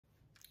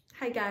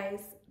Hi guys,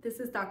 this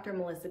is Dr.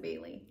 Melissa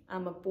Bailey.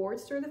 I'm a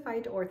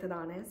board-certified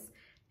orthodontist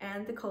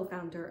and the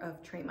co-founder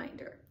of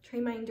TrayMinder.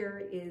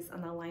 TrayMinder is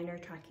an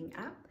aligner tracking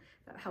app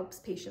that helps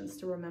patients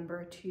to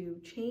remember to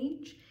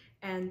change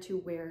and to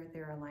wear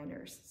their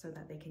aligners so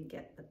that they can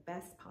get the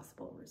best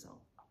possible result.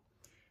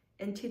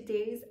 In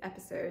today's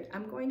episode,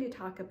 I'm going to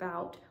talk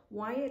about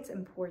why it's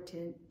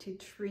important to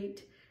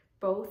treat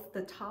both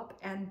the top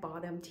and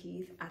bottom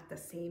teeth at the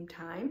same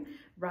time,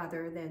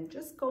 rather than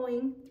just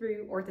going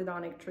through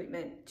orthodontic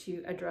treatment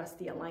to address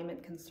the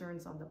alignment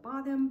concerns on the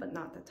bottom, but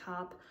not the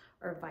top,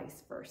 or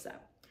vice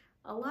versa.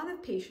 A lot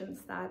of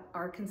patients that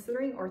are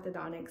considering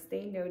orthodontics,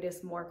 they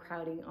notice more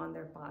crowding on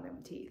their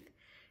bottom teeth.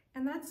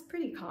 And that's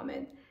pretty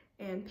common.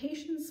 And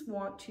patients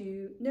want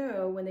to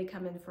know when they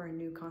come in for a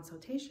new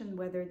consultation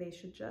whether they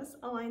should just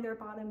align their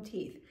bottom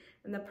teeth.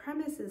 And the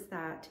premise is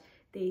that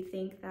they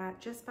think that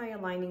just by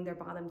aligning their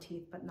bottom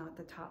teeth but not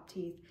the top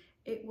teeth,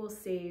 it will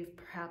save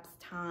perhaps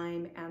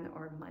time and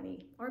or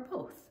money, or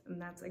both,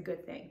 and that's a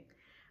good thing.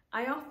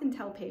 I often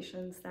tell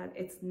patients that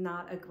it's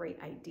not a great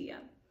idea,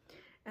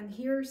 and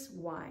here's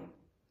why.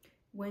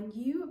 When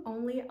you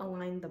only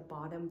align the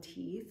bottom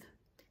teeth,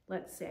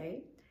 let's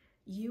say,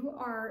 you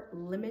are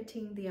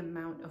limiting the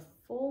amount of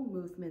full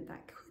movement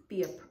that could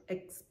be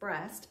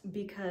expressed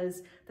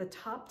because the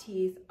top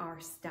teeth are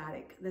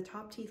static. The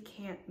top teeth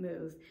can't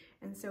move.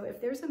 And so if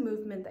there's a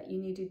movement that you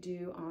need to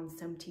do on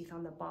some teeth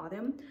on the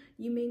bottom,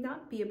 you may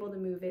not be able to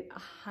move it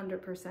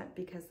 100%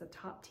 because the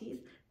top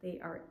teeth, they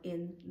are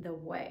in the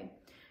way.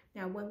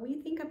 Now, when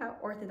we think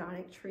about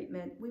orthodontic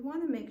treatment, we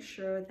want to make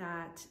sure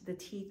that the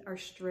teeth are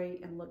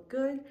straight and look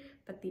good,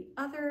 but the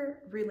other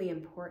really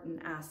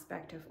important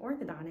aspect of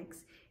orthodontics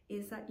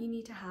is that you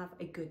need to have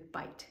a good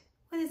bite.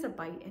 What is a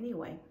bite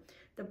anyway?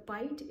 The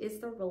bite is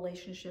the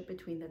relationship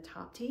between the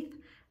top teeth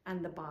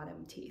and the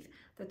bottom teeth.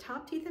 The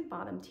top teeth and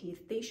bottom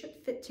teeth, they should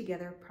fit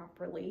together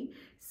properly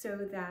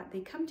so that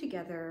they come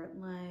together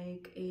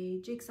like a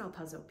jigsaw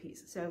puzzle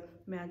piece. So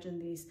imagine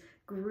these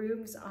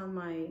grooves on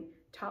my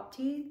top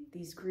teeth,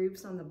 these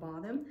grooves on the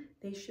bottom,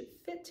 they should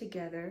fit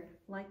together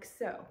like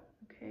so,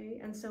 okay?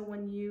 And so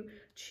when you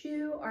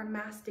chew or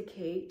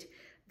masticate,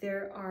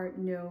 there are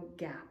no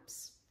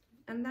gaps.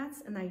 And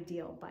that's an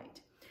ideal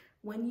bite.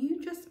 When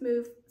you just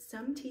move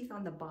some teeth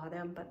on the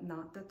bottom but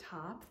not the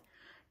top,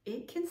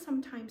 it can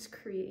sometimes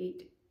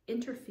create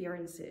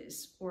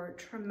interferences or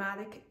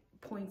traumatic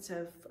points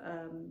of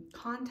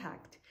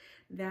contact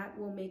that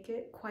will make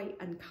it quite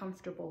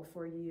uncomfortable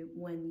for you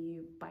when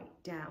you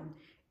bite down.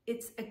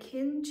 It's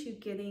akin to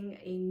getting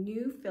a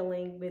new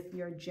filling with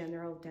your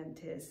general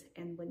dentist,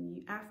 and when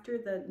you, after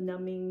the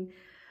numbing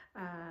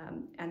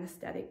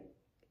anesthetic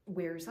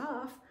wears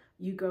off,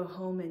 you go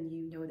home and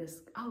you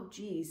notice, oh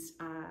geez,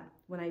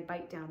 when I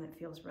bite down, it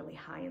feels really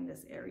high in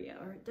this area,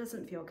 or it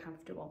doesn't feel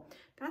comfortable.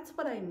 That's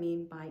what I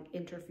mean by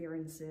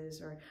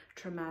interferences or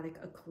traumatic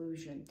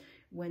occlusion.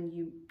 When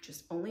you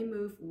just only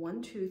move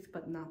one tooth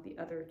but not the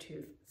other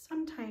tooth,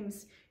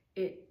 sometimes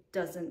it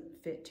doesn't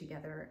fit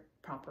together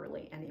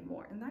properly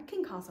anymore, and that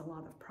can cause a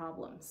lot of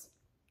problems.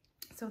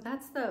 So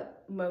that's the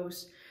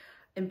most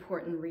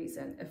important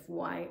reason of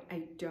why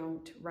I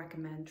don't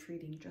recommend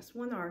treating just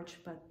one arch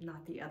but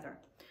not the other.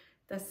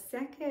 The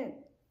second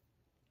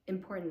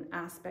important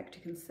aspect to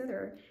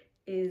consider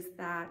is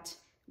that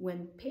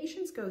when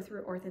patients go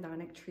through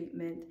orthodontic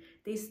treatment,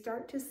 they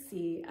start to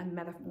see a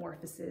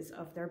metamorphosis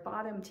of their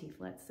bottom teeth.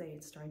 Let's say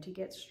it's starting to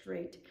get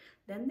straight.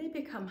 Then they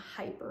become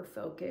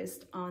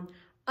hyper-focused on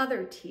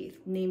other teeth,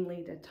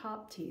 namely the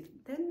top teeth.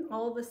 Then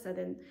all of a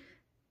sudden,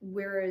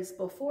 whereas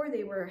before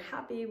they were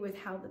happy with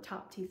how the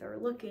top teeth are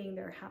looking,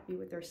 they're happy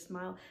with their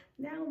smile,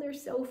 now they're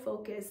so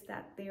focused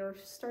that they are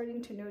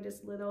starting to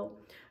notice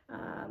little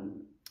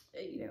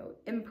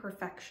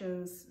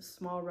imperfections,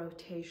 small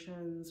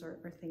rotations or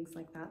things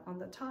like that on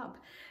the top.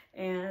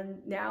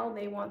 And now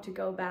they want to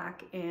go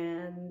back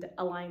and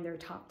align their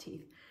top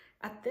teeth.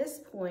 At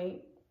this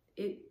point,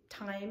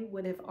 time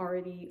would have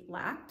already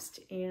lapsed,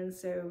 and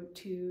so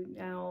to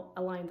now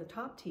align the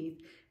top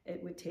teeth,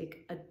 it would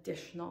take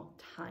additional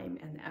time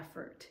and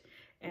effort.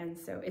 And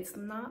so it's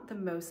not the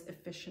most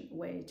efficient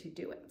way to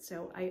do it.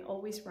 So I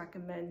always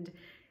recommend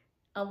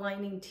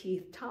aligning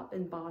teeth top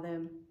and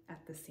bottom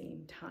at the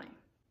same time.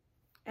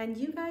 And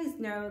you guys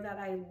know that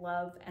I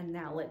love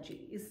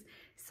analogies.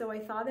 So I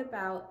thought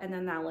about an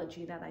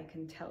analogy that I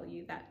can tell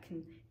you that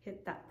can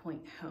hit that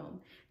point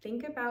home.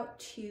 Think about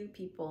two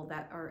people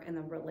that are in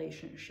a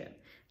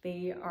relationship.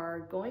 They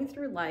are going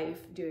through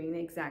life doing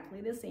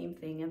exactly the same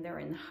thing and they're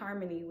in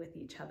harmony with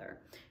each other.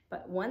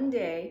 But one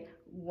day,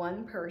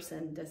 one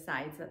person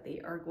decides that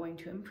they are going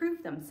to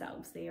improve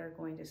themselves. They are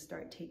going to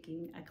start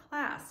taking a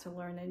class to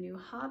learn a new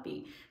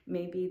hobby.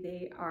 Maybe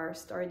they are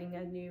starting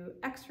a new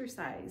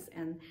exercise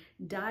and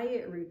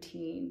diet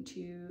routine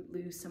to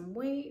lose some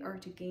weight or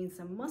to gain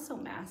some muscle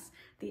mass.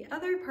 The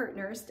other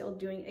partner is still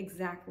doing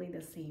exactly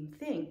the same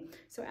thing.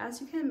 So as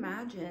you can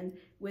imagine,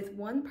 with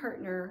one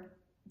partner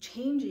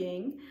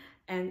changing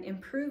and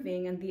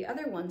improving and the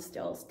other one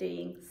still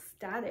staying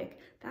static,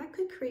 that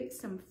could create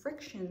some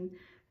friction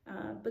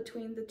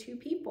between the two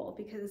people,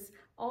 because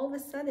all of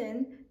a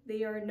sudden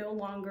they are no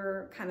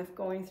longer kind of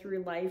going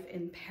through life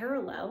in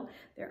parallel.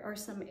 There are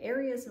some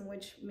areas in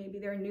which maybe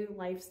their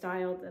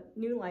the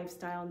new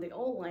lifestyle and the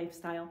old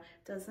lifestyle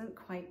doesn't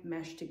quite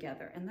mesh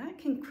together, and that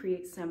can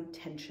create some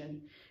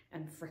tension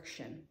and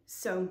friction.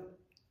 So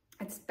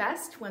it's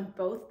best when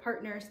both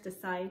partners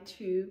decide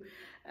to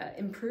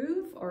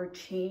improve or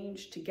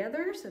change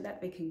together so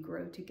that they can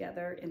grow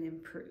together and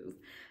improve.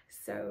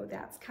 So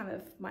that's kind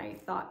of my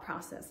thought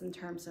process in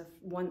terms of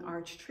one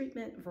arch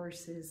treatment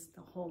versus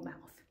the whole mouth.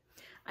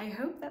 I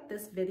hope that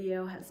this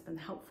video has been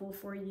helpful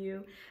for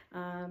you.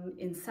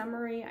 In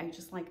summary, I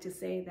just like to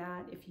say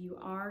that if you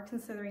are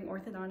considering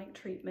orthodontic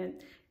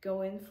treatment,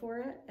 go in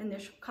for an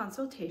initial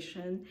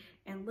consultation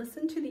and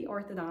listen to the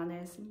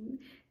orthodontist and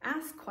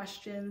ask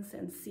questions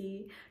and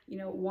see,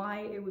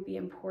 why it would be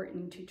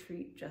important to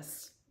treat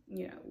just,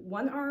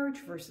 one arch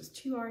versus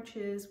two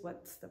arches.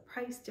 What's the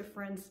price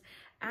difference?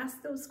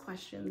 Ask those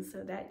questions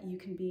so that you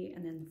can be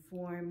an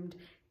informed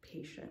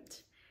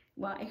patient.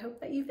 Well, I hope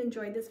that you've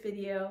enjoyed this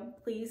video.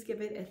 Please give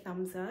it a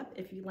thumbs up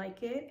if you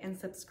like it and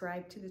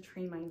subscribe to the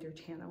TrayMinder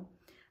channel.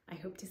 I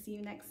hope to see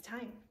you next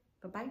time.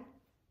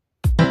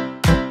 Bye-bye.